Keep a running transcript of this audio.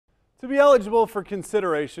To be eligible for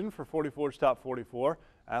consideration for 44's Top 44,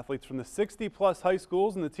 athletes from the 60-plus high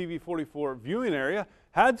schools in the TV44 viewing area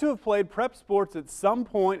had to have played prep sports at some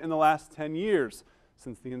point in the last 10 years,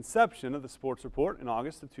 since the inception of the sports report in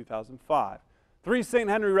August of 2005. 3 St.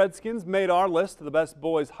 Henry Redskins made our list of the best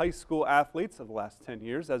boys high school athletes of the last 10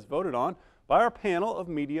 years, as voted on by our panel of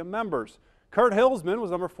media members. Kurt Hilsman was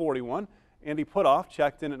number 41, Andy Putoff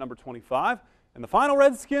checked in at number 25, and the final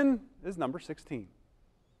Redskin is number 16.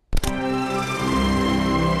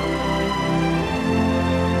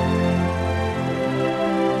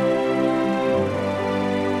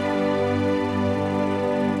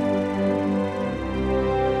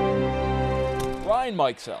 Ryan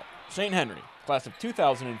Mikesell, St. Henry, class of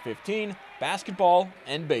 2015, basketball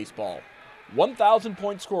and baseball.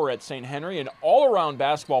 1,000-point scorer at St. Henry, an all-around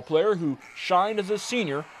basketball player who shined as a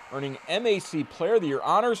senior, earning MAC Player of the Year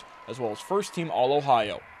honors as well as first-team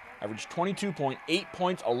All-Ohio. Averaged 22.8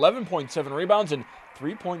 points, 11.7 rebounds, and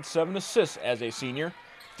 3.7 assists as a senior.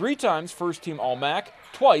 3 times first-team All-MAC,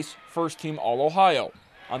 twice first-team All-Ohio.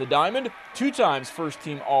 On the diamond, 2 times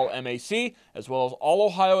first-team All-MAC, as well as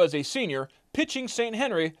All-Ohio as a senior, pitching St.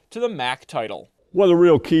 Henry to the MAC title. One of the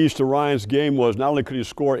real keys to Ryan's game was not only could he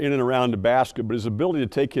score in and around the basket, but his ability to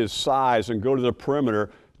take his size and go to the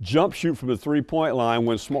perimeter, jump shoot from the three-point line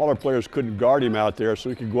when smaller players couldn't guard him out there, so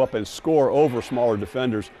he could go up and score over smaller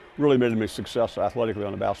defenders. Really made him a success athletically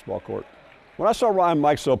on the basketball court. When I saw Ryan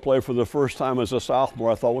Mikesell play for the first time as a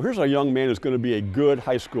sophomore, I thought, well, here's a young man who's going to be a good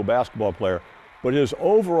high school basketball player. But his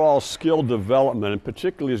overall skill development, and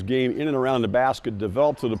particularly his game in and around the basket,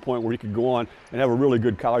 developed to the point where he could go on and have a really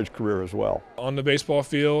good college career as well. On the baseball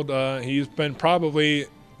field, he's been probably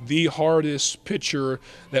the hardest pitcher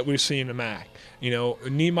that we've seen in the MAC. You know,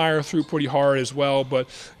 Niemeyer threw pretty hard as well, but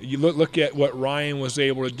you look at what Ryan was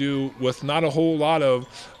able to do with not a whole lot of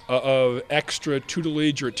extra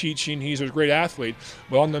tutelage or teaching. He's a great athlete,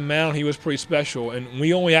 but on the mound he was pretty special, and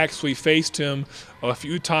we only actually faced him a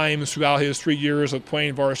few times throughout his 3 years of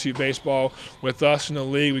playing varsity baseball with us in the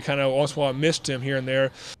league. We kind of once in a while missed him here and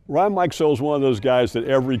there. Ryan Mikesell is one of those guys that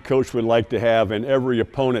every coach would like to have and every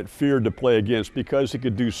opponent feared to play against because he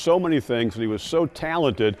could do so many things and he was so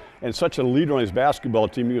talented and such a leader on his basketball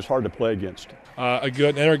team, he was hard to play against. A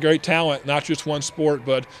great talent, not just one sport,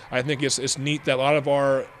 but I think it's neat that a lot of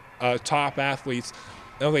our top athletes,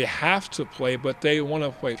 not only have to play, but they want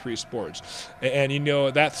to play 3 sports. And you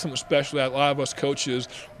know, that's something special that a lot of us coaches,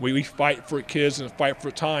 we fight for kids and fight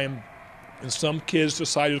for time. And some kids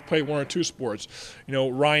decided to play 1 or 2 sports. You know,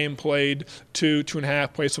 Ryan played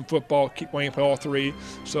 2.5, played some football, keep playing, play all 3.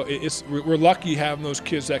 So we're lucky having those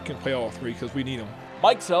kids that can play all 3 because we need them.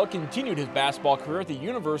 Mikesell continued his basketball career at the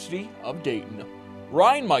University of Dayton.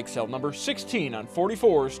 Ryan Mikesell, number 16 on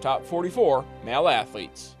 44's Top 44 Male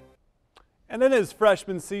Athletes. And in his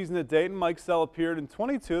freshman season at Dayton, Mikesell appeared in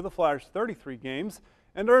 22 of the Flyers' 33 games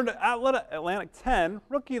and earned Atlantic 10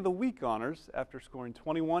 Rookie of the Week honors after scoring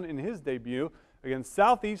 21 in his debut against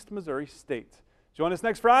Southeast Missouri State. Join us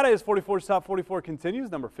next Friday as 44's Top 44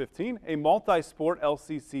 continues. Number 15, a multi-sport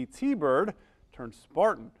LCC T-Bird turned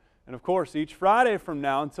Spartan. And of course, each Friday from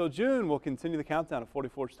now until June, we'll continue the countdown of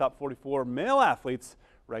 44's Top 44 Male Athletes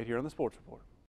right here on the Sports Report.